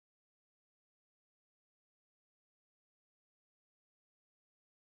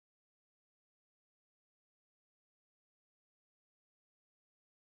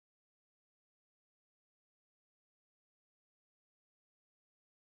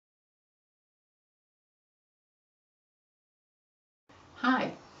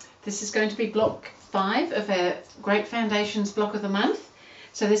Hi, this is going to be block 5 of our Great Foundations block of the month.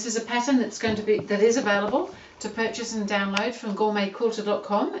 So this is a pattern that is available to purchase and download from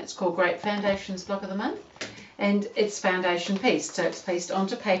GourmetQuilter.com. It's called Great Foundations block of the month, and it's foundation pieced, so it's pieced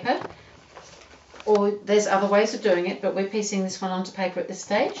onto paper. Or there's other ways of doing it, but we're piecing this one onto paper at this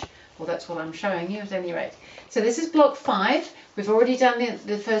stage. Well, that's what I'm showing you at any rate. So this is block 5. We've already done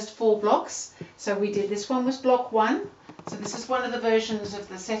the first 4 blocks. So this one was block 1. So this is one of the versions of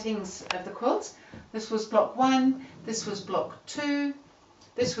the settings of the quilt. This was block 1, this was block 2,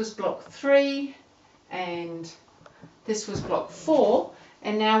 this was block 3, and this was block 4,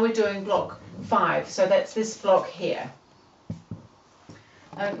 and now we're doing block 5. So that's this block here.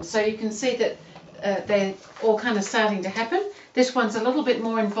 So you can see that they're all kind of starting to happen. This one's a little bit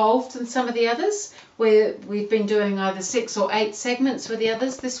more involved than some of the others, where we've been doing either 6 or 8 segments with the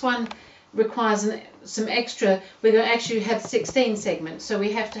others. This one requires some extra. We're going to actually have 16 segments, so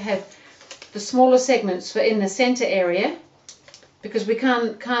we have to have the smaller segments for in the center area, because we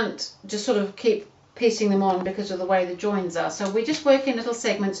can't just sort of keep piecing them on because of the way the joins are. So we just work in little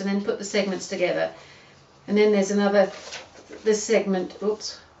segments and then put the segments together. And then there's this segment,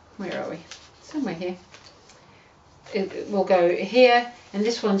 oops, where are we? Somewhere here. It will go here, and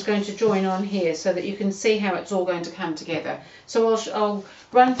this one's going to join on here, so that you can see how it's all going to come together. So I'll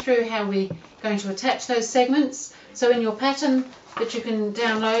run through how we're going to attach those segments. So in your pattern that you can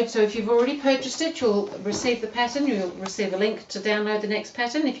download, so if you've already purchased it, you'll receive the pattern, you'll receive a link to download the next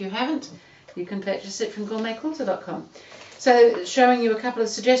pattern. If you haven't, you can purchase it from GourmetQuilter.com. So showing you a couple of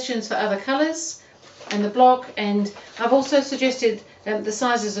suggestions for other colours and the block, and I've also suggested the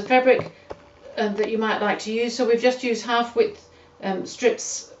sizes of fabric that you might like to use. So we've just used half width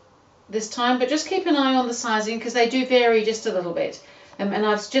strips this time, but just keep an eye on the sizing because they do vary just a little bit. And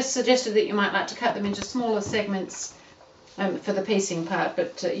I've just suggested that you might like to cut them into smaller segments for the piecing part,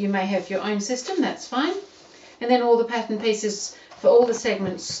 but you may have your own system, that's fine. And then all the pattern pieces for all the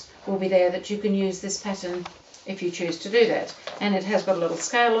segments will be there, that you can use this pattern if you choose to do that. And it has got a little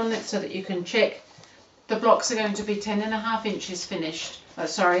scale on it so that you can check. The blocks are going to be 10.5 inches finished.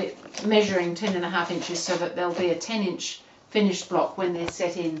 Measuring 10.5 inches, so that there'll be a 10-inch finished block when they're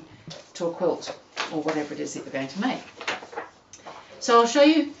set in to a quilt or whatever it is that you're going to make. So I'll show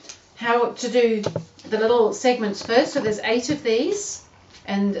you how to do the little segments first. So there's 8 of these,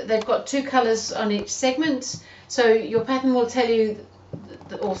 and they've got 2 colours on each segment. So your pattern will tell you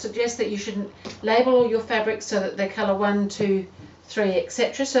or suggest that you should label all your fabrics so that they're colour 1, 2, 3,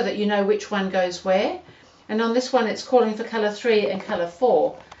 etc., so that you know which one goes where. And on this one it's calling for colour 3 and colour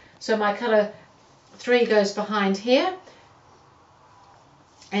 4. So my colour 3 goes behind here,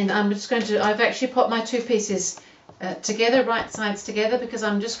 and I've actually put my 2 pieces together, right sides together, because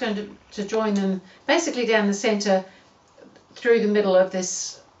I'm just going to join them basically down the centre through the middle of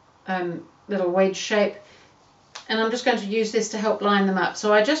this little wedge shape, and I'm just going to use this to help line them up.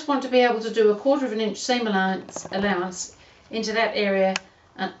 So I just want to be able to do a 1/4 inch seam allowance into that area,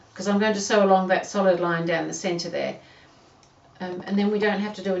 because I'm going to sew along that solid line down the centre there. And then we don't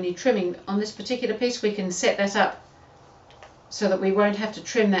have to do any trimming. On this particular piece we can set that up so that we won't have to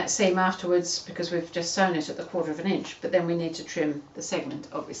trim that seam afterwards, because we've just sewn it at the 1/4 inch, but then we need to trim the segment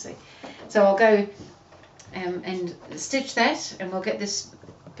obviously. So I'll go and stitch that, and we'll get this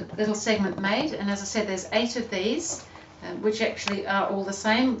little segment made. And as I said, there's 8 of these, which actually are all the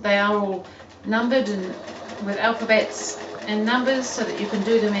same. They are all numbered and with alphabets and numbers, so that you can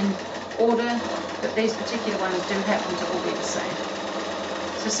do them in order, but these particular ones do happen to all be the same.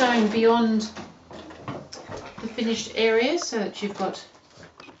 So sewing beyond the finished area so that you've got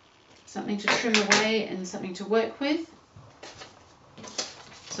something to trim away and something to work with.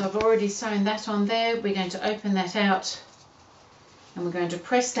 So I've already sewn that on there. We're going to open that out, and we're going to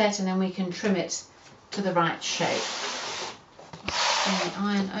press that, and then we can trim it to the right shape. Bring the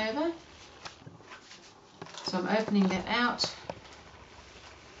iron over. So I'm opening that out,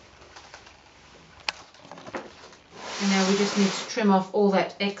 and now we just need to trim off all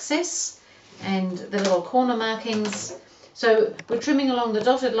that excess and the little corner markings. So we're trimming along the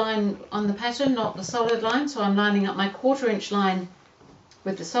dotted line on the pattern, not the solid line. So I'm lining up my 1/4 inch line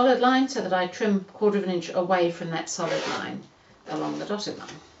with the solid line, so that I trim 1/4 inch away from that solid line along the dotted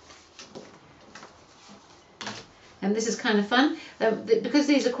line. And this is kind of fun because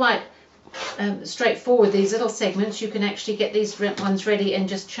these are quite straightforward, these little segments. You can actually get these ones ready and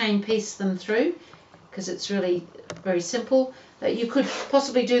just chain piece them through, because it's really very simple. You could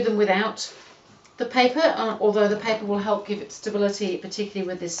possibly do them without the paper, although the paper will help give it stability, particularly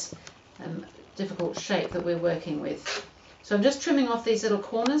with this difficult shape that we're working with. So I'm just trimming off these little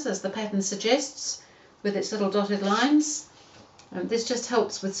corners as the pattern suggests, with its little dotted lines. This just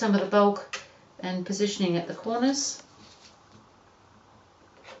helps with some of the bulk and positioning at the corners.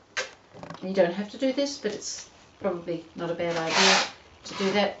 You don't have to do this, but it's probably not a bad idea to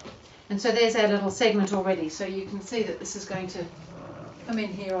do that. And so there's our little segment already, so you can see that this is going to come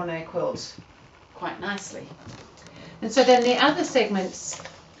in here on our quilt quite nicely. And so then the other segments,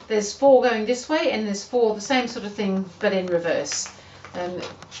 there's 4 going this way, and there's 4 the same sort of thing but in reverse,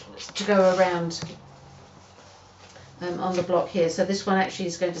 to go around on the block here. So this one actually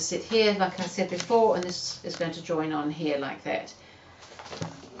is going to sit here like I said before, and this is going to join on here like that.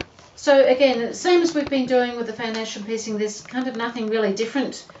 So again, same as we've been doing with the foundation piecing, there's kind of nothing really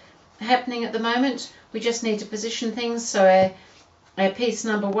different happening at the moment. We just need to position things. So our piece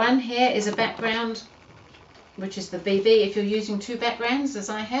number 1 here is a background, which is the BB if you're using 2 backgrounds as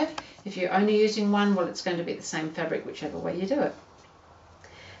I have. If you're only using 1, well, it's going to be the same fabric whichever way you do it.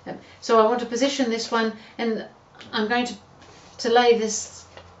 So I want to position this one, and I'm going to lay this,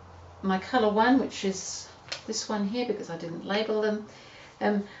 my colour one, which is this one here because I didn't label them.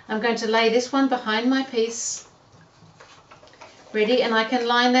 I'm going to lay this one behind my piece, ready, and I can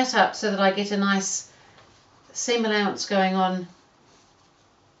line that up so that I get a nice seam allowance going on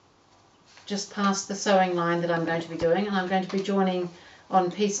just past the sewing line that I'm going to be doing, and I'm going to be joining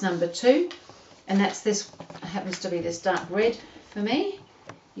on piece number 2, and that's this, happens to be this dark red for me.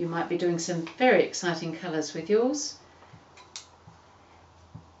 You might be doing some very exciting colours with yours.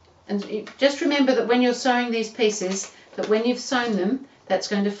 And just remember that when you're sewing these pieces, that when you've sewn them, that's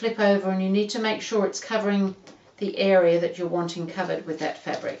going to flip over, and you need to make sure it's covering the area that you're wanting covered with that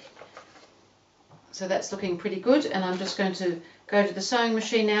fabric. So that's looking pretty good, and I'm just going to go to the sewing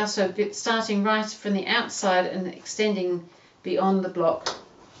machine now, so starting right from the outside and extending beyond the block,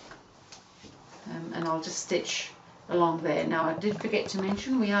 and I'll just stitch along there. Now I did forget to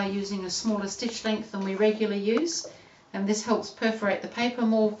mention we are using a smaller stitch length than we regularly use, and this helps perforate the paper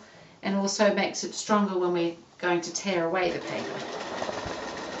more and also makes it stronger when we're going to tear away the paper.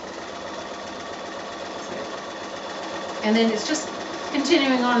 And then it's just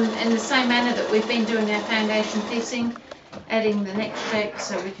continuing on in the same manner that we've been doing our foundation piecing, adding the next shape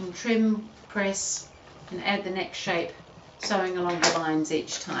so we can trim, press and add the next shape, sewing along the lines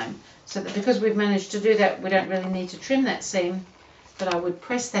each time. So that because we've managed to do that, we don't really need to trim that seam, but I would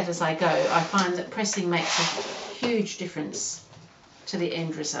press that as I go. I find that pressing makes a huge difference to the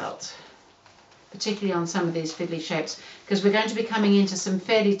end result, particularly on some of these fiddly shapes, because we're going to be coming into some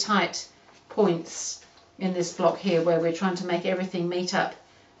fairly tight points in this block here where we're trying to make everything meet up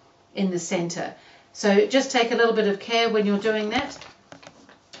in the center. So just take a little bit of care when you're doing that.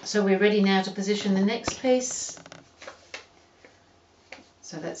 So we're ready now to position the next piece.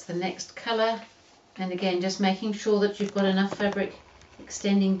 So that's the next color, and again just making sure that you've got enough fabric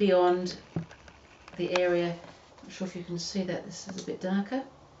extending beyond the area. I'm not sure if you can see that, this is a bit darker,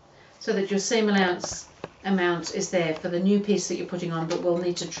 so that your seam allowance amount is there for the new piece that you're putting on, but we'll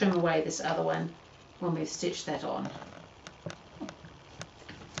need to trim away this other one when we've stitched that on.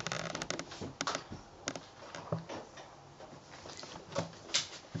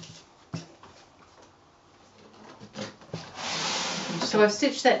 So I've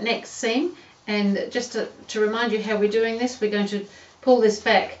stitched that next seam, and just to remind you how we're doing this, we're going to pull this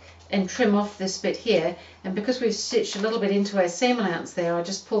back and trim off this bit here, and because we've stitched a little bit into our seam allowance there, I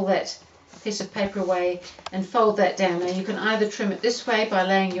just pull that piece of paper away and fold that down. Now you can either trim it this way by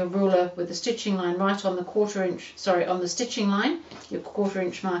laying your ruler with the stitching line right on the on the stitching line, your 1/4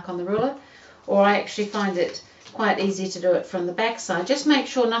 inch mark on the ruler, or I actually find it quite easy to do it from the back side. Just make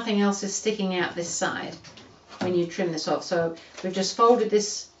sure nothing else is sticking out this side when you trim this off. So we've just folded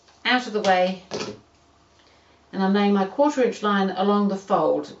this out of the way, and I'm laying my 1/4 inch line along the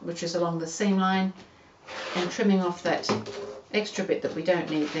fold, which is along the seam line, and trimming off that extra bit that we don't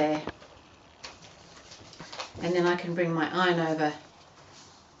need there. And then I can bring my iron over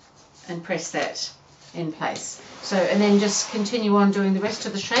and press that in place. So, and then just continue on doing the rest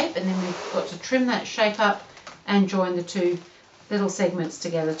of the shape, and then we've got to trim that shape up and join the 2 little segments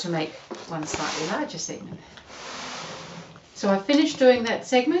together to make one slightly larger segment. So I've finished doing that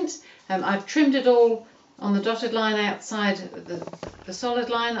segment. I've trimmed it all on the dotted line outside the solid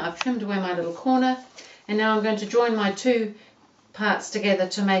line. I've trimmed away my little corner, and now I'm going to join my 2 parts together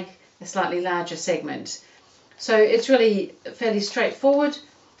to make a slightly larger segment. So it's really fairly straightforward.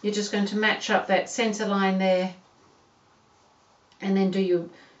 You're just going to match up that center line there, and then do your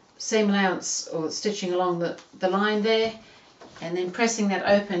seam allowance or stitching along the line there, and then pressing that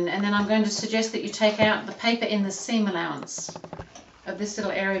open. And then I'm going to suggest that you take out the paper in the seam allowance of this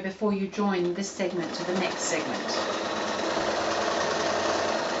little area before you join this segment to the next segment.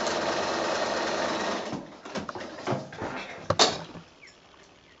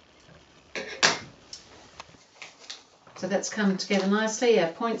 So that's come together nicely. Our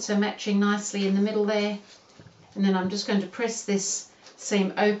points are matching nicely in the middle there. And then I'm just going to press this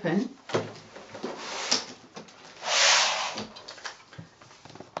seam open.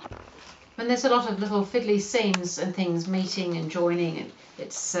 When there's a lot of little fiddly seams and things meeting and joining, and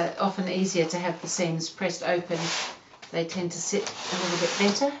it's often easier to have the seams pressed open. They tend to sit a little bit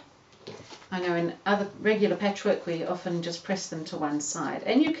better. I know in other regular patchwork we often just press them to one side,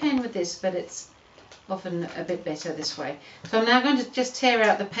 and you can with this, but it's often a bit better this way. So I'm now going to just tear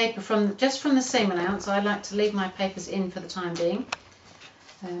out the paper from the seam allowance. I like to leave my papers in for the time being,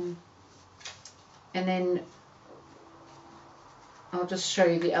 and then I'll just show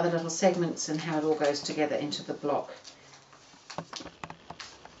you the other little segments and how it all goes together into the block.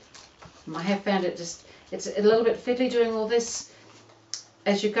 I have found it's a little bit fiddly doing all this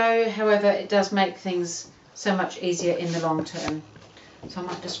as you go, however it does make things so much easier in the long term. So I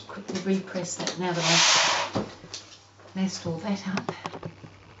might just quickly repress that now that I've messed all that up.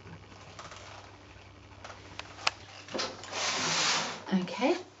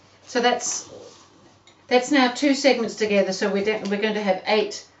 Okay, so that's now 2 segments together, so we're going to have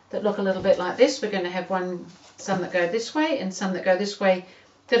 8 that look a little bit like this. We're going to have some that go this way and some that go this way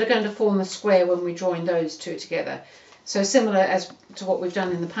that are going to form a square when we join those 2 together. So similar as to what we've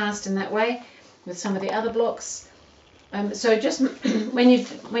done in the past in that way with some of the other blocks. So just when you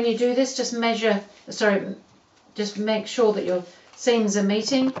do this, just make sure that your seams are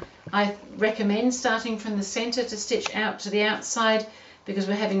meeting. I recommend starting from the center to stitch out to the outside, because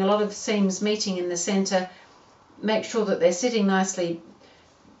we're having a lot of seams meeting in the center. Make sure that they're sitting nicely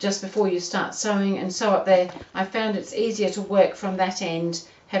just before you start sewing, and sew up there. I found it's easier to work from that end,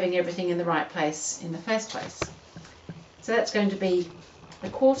 having everything in the right place in the first place. So that's going to be the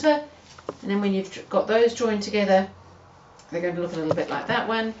quarter, and then when you've got those joined together, they're going to look a little bit like that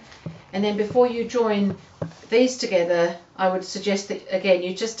one. And then before you join these together, I would suggest that again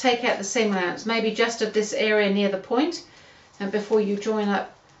you just take out the seam allowance, maybe just of this area near the point, and before you join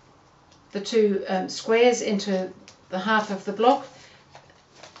up the 2 squares into the half of the block,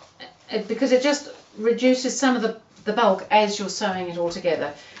 because it just reduces some of the bulk as you're sewing it all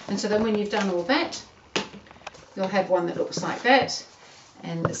together. And so then when you've done all that, you'll have one that looks like that.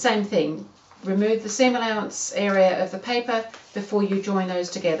 And the same thing, remove the seam allowance area of the paper before you join those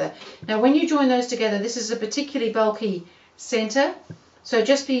together. Now when you join those together, this is a particularly bulky center, so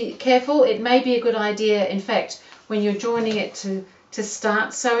just be careful. It may be a good idea, in fact, when you're joining it to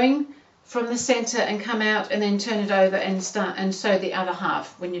start sewing from the center and come out and then turn it over and start and sew the other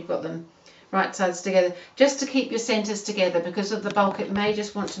half when you've got them right sides together, just to keep your centers together. Because of the bulk, it may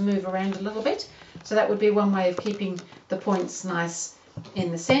just want to move around a little bit, so that would be one way of keeping the points nice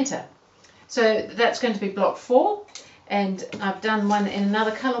in the center. So that's going to be block 4, and I've done one in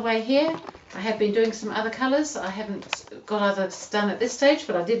another colorway here. I have been doing some other colors. I haven't got others done at this stage,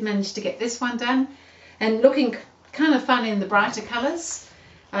 but I did manage to get this one done, and looking kind of fun in the brighter colors.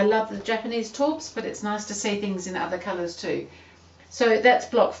 I love the Japanese taupes, but it's nice to see things in other colors too. So that's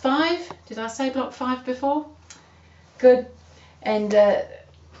block 5. Did I say block 5 before? Good. And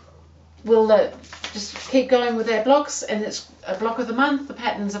we'll just keep going with our blocks, and it's a block of the month. The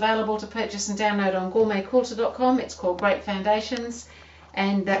pattern's available to purchase and download on GourmetQuilter.com. It's called Great Foundations,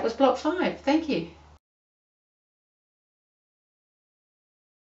 and that was block 5. Thank you.